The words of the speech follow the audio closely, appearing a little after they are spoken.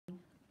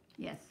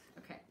Yes.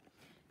 Okay.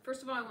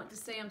 First of all, I want to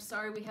say I'm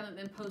sorry we haven't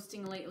been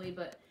posting lately,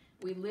 but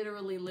we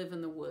literally live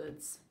in the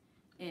woods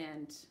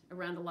and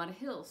around a lot of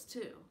hills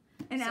too.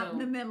 And out in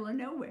the middle of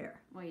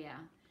nowhere. Well, yeah.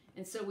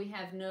 And so we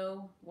have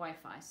no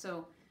Wi-Fi.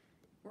 So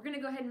we're going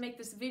to go ahead and make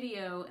this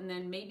video, and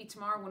then maybe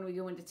tomorrow when we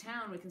go into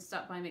town, we can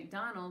stop by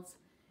McDonald's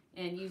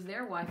and use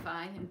their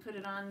Wi-Fi and put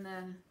it on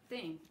the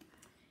thing.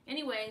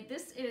 Anyway,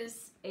 this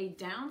is a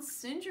Down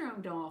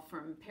syndrome doll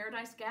from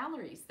Paradise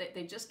Galleries that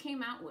they just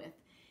came out with,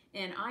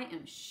 and I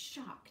am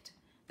shocked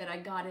that I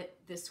got it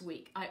this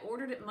week. I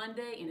ordered it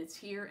Monday, and it's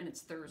here, and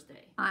it's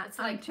Thursday.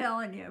 I'm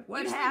telling you,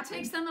 what usually happened? It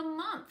takes them a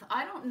month.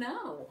 I don't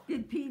know.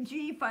 Did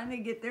PG finally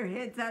get their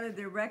heads out of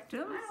their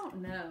rectums? I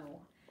don't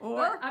know. Or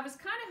but I was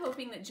kind of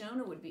hoping that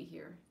Jonah would be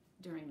here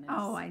during this.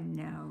 Oh, I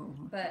know.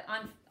 But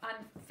on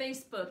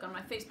Facebook, on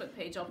my Facebook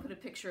page, I'll put a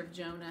picture of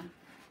Jonah,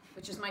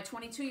 which is my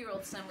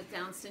 22-year-old son with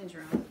Down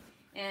syndrome.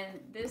 And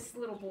this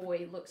little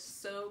boy looks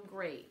so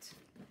great.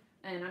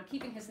 And I'm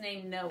keeping his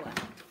name Noah.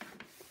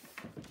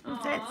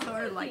 That's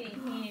sort of like,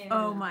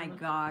 oh my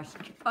gosh.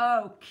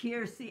 Oh,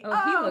 Kiersey.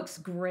 Oh, he looks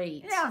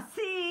great. Yeah,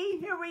 see,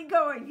 here we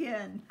go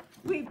again.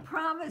 We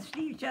promised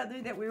each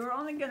other that we were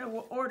only going to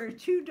order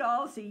 2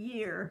 dolls a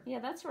year. Yeah,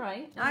 that's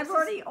right. I've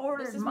already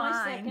ordered this is mine.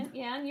 My second.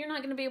 Yeah, and you're not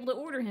going to be able to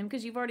order him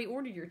because you've already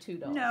ordered your 2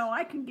 dolls. No,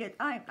 I can get,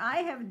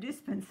 I have a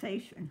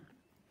dispensation.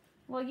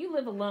 Well, you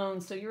live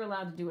alone, so you're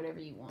allowed to do whatever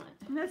you want.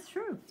 That's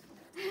true.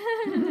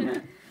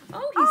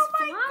 Oh, he's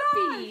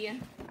floppy.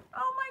 Gosh.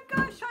 Oh my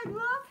gosh, I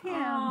love him.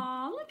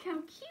 Aw, look how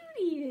cute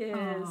he is.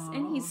 Aww.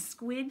 And he's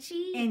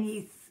squidgy. And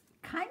he's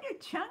kind of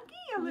chunky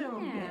a little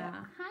bit.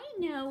 Hi,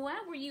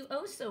 Noah. Were you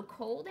oh so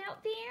cold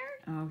out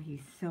there? Oh,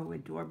 he's so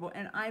adorable.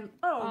 And Aw,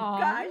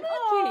 God.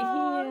 look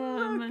at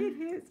him. Look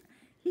at his,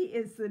 he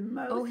is the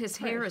most Oh, his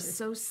hair is precious.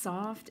 so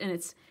soft and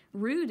it's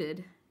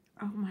rooted.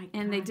 Oh my gosh.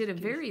 And they did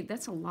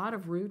that's a lot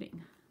of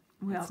rooting.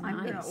 Well, That's I'm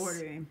going nice. to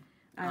order him.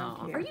 I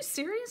don't care. Are you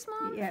serious,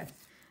 Mom? Yes.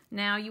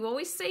 Now, you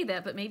always say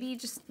that, but maybe you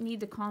just need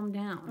to calm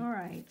down. All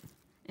right.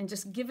 And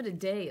just give it a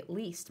day at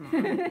least, Mom.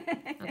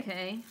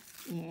 Okay?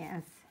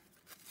 Yes.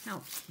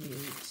 How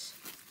cute.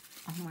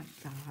 Oh my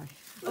gosh.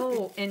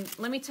 Oh, and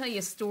let me tell you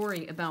a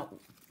story about,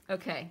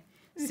 okay.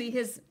 See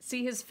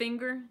his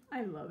finger?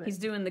 I love it. He's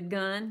doing the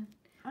gun.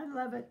 I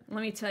love it.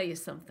 Let me tell you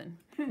something.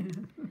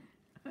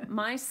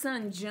 My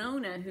son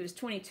Jonah, who's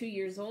 22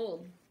 years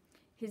old,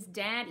 his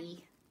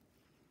daddy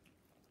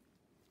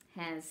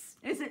has...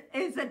 Is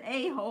an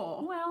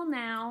a-hole. Well,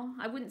 now,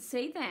 I wouldn't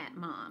say that,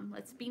 Mom.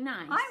 Let's be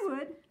nice. I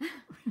would.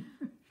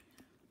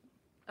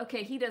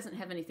 Okay, he doesn't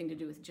have anything to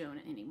do with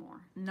Jonah anymore.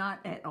 Not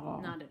at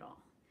all. Not at all.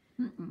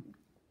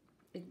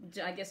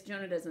 I guess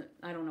Jonah doesn't...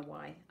 I don't know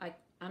why.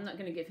 I'm not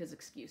going to give his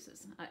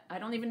excuses. I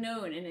don't even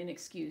know an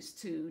excuse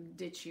to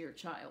ditch your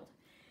child.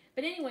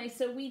 But anyway,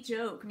 so we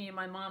joke, me and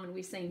my mom, and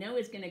we say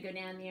Noah's going to go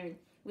down there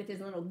with his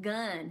little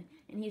gun,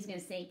 and he's going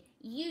to say,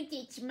 "You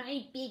ditch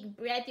my big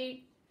brother,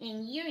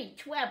 and you're in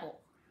trouble."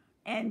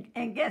 And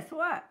guess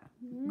what?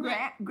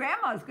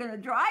 Grandma's going to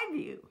drive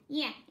you.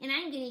 Yeah, and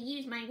I'm going to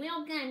use my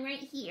real gun right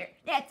here.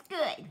 That's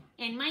good.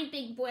 And my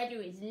big brother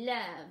is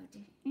loved.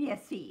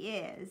 Yes, he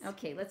is.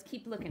 Okay, let's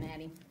keep looking at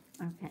him.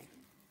 Okay.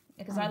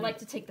 Because I like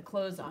to take the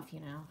clothes off,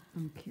 you know.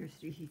 Oh,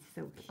 Kirsty, he's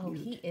so cute. Oh,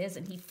 he is,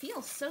 and he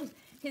feels so...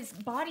 His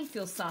body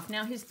feels soft.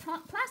 Now, his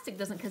plastic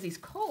doesn't because he's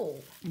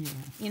cold. Yeah.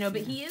 You know,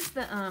 but he is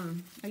the...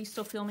 Are you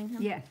still filming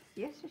him? Yes.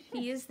 Yes, yes,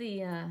 yes. He is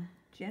the...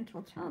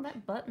 Gentle touch. Oh,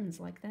 that button's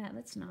like that.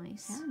 That's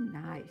nice. How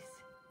nice.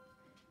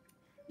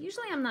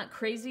 Usually I'm not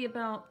crazy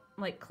about,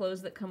 like,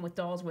 clothes that come with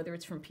dolls, whether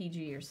it's from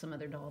PG or some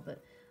other doll,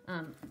 but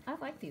I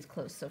like these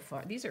clothes so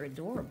far. These are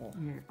adorable.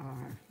 There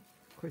are.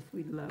 Of course,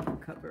 we love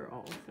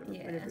coveralls or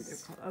whatever they're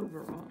Yes. called.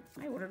 Overalls.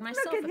 I ordered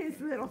myself Look at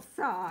his little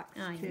socks,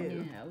 I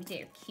too. know.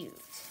 They're cute.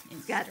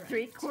 He's got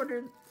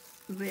 3/4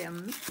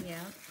 limbs. Yeah.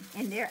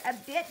 And they're a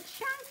bit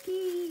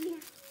chunky.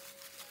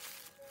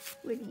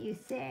 What do you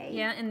say?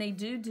 Yeah, and they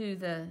do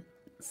the...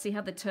 See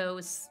how the toe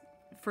is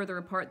further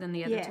apart than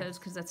the other Yes. toes?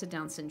 Because that's a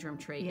Down syndrome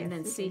trait. Yes, and then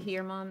it see is.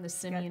 here, Mom, the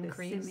simian Got the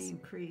crease. simian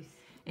crease.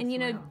 And as you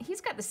know, well.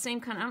 he's got the same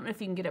kind of, I don't know if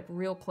you can get up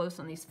real close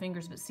on these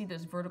fingers, but see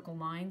those vertical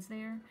lines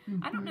there?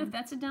 I don't know if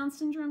that's a Down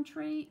syndrome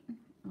trait.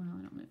 Well,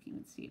 I don't know if you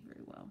can see it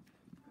very well.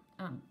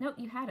 No,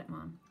 you had it,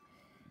 Mom.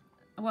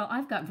 Well,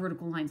 I've got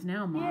vertical lines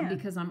now, Mom, Yeah.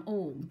 because I'm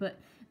old. But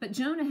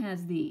Jonah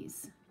has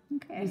these.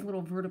 Okay. These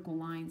little vertical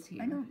lines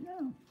here. I don't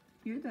know.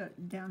 You're the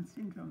Down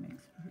syndrome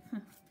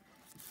expert.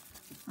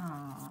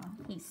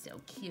 Aww. He's so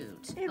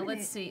cute. Isn't Oh,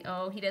 let's it? see.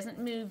 Oh, he doesn't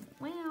move.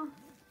 Well,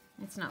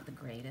 it's not the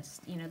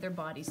greatest. You know, their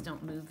bodies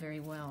don't move very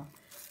well.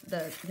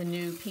 The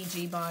new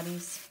PG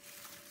bodies.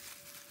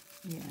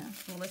 Yeah.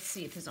 Well, let's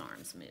see if his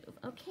arms move.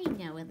 Okay,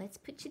 Noah, let's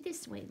put you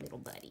this way, little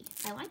buddy.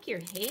 I like your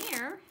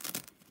hair.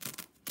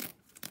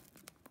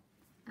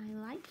 I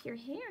like your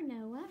hair,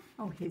 Noah.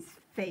 Oh, his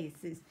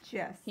face is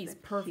just He's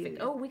the perfect.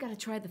 cutest. Oh, we got to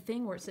try the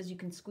thing where it says you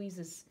can squeeze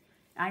his...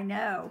 I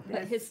know.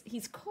 But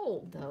he's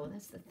cold, though.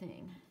 That's the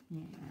thing.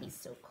 Yeah. He's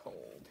so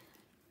cold.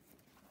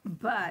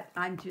 But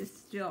I'm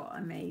just still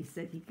amazed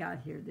that he got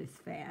here this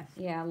fast.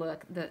 Yeah,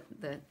 look, the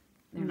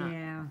They're not.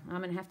 Yeah.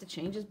 I'm gonna have to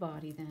change his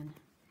body then.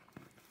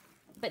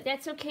 But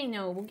that's okay,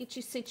 Noah. We'll get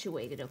you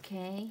situated,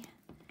 okay?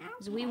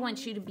 Because we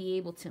want you to be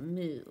able to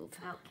move.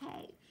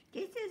 Okay.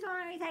 Just as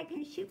long as I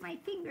can shoot my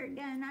finger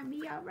gun, I'll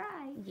be all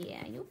right.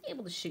 Yeah, you'll be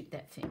able to shoot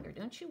that finger.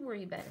 Don't you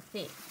worry about a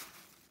thing.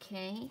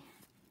 Okay?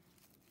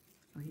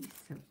 Oh, he's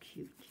so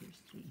cute,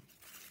 Kirsty.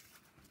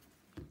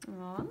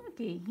 Oh, look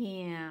at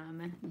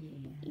him.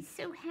 Yeah. He's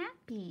so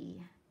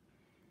happy.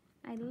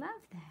 I love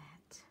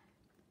that.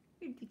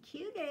 You're the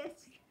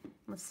cutest.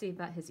 Let's see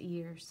about his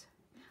ears.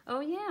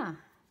 Oh, yeah.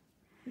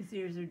 His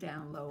ears are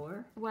down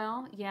lower.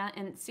 Well, yeah,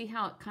 and see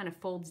how it kind of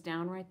folds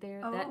down right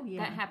there? Oh, that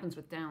yeah. happens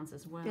with Downs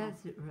as well.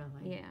 Does it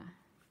really? Yeah.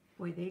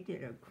 Boy, they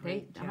did a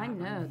great job. I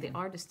know. on The him.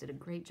 artist did a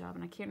great job,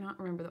 and I cannot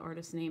remember the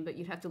artist's name, but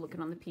you'd have to look it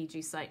on the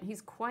PG site. And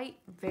he's quite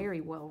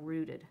very well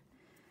rooted.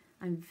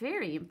 I'm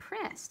very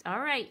impressed. All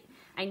right.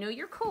 I know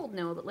you're cold,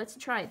 Noah, but let's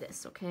try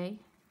this, okay?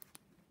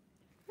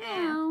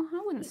 Yeah. No,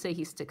 I wouldn't say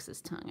he sticks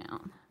his tongue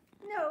out.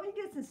 No,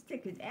 he doesn't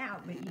stick it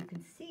out, but you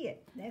can see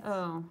it. That's,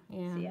 Oh,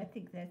 yeah. See, I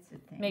think that's the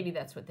thing. Maybe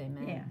that's what they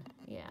meant. Yeah.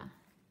 Yeah.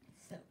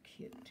 So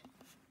cute.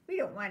 We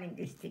don't want him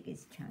to stick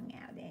his tongue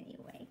out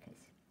anyway, because...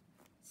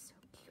 So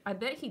cute. I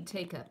bet he'd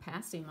take a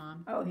passy,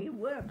 Mom. Oh, he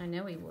would. I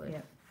know he would.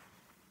 Yep.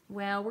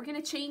 Well, we're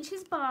going to change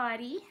his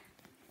body.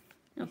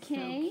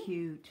 Okay. He's so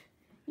cute.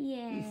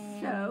 Yeah.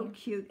 He's so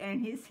cute.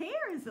 And his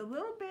hair is a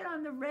little bit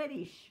on the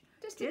reddish.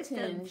 Just a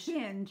tinge.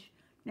 tinge.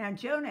 Now,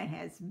 Jonah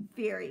has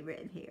very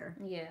red hair.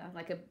 Yeah,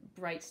 like a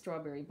bright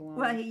strawberry blonde.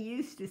 Well, he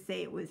used to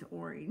say it was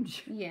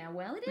orange. Yeah,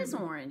 well, it is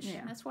orange.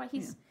 Yeah. That's why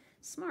he's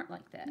smart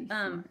like that. He's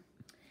smart.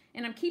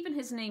 And I'm keeping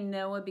his name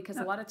Noah because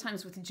a lot of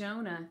times with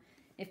Jonah,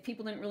 if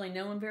people didn't really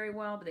know him very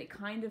well, but they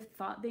kind of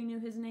thought they knew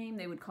his name,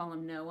 they would call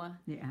him Noah.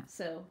 Yeah.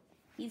 So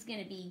he's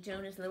going to be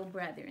Jonah's little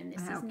brother, and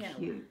this How is Noah.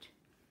 cute.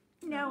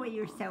 Noah,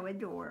 you're so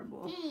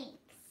adorable. Thanks.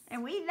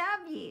 And we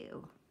love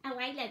you. Oh,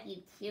 I love you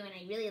too, and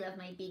I really love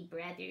my big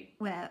brother.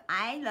 Well,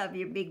 I love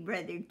your big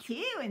brother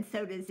too, and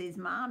so does his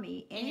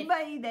mommy. And if-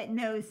 Anybody that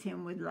knows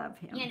him would love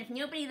him. Yeah, and if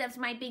nobody loves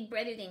my big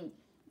brother, then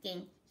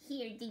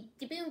here,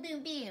 the boom,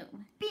 boom,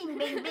 boom. Bing,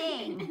 bing,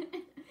 bing.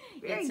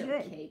 Very It's good.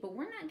 okay, but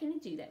we're not going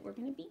to do that. We're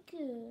going to be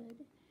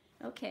good.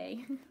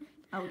 Okay.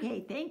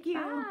 Okay, thank you.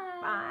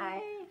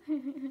 Bye. Bye.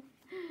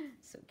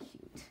 So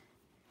cute.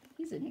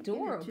 He's Can't get it to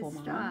adorable,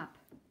 Mom. Stop.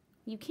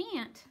 You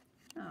can't.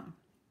 Oh.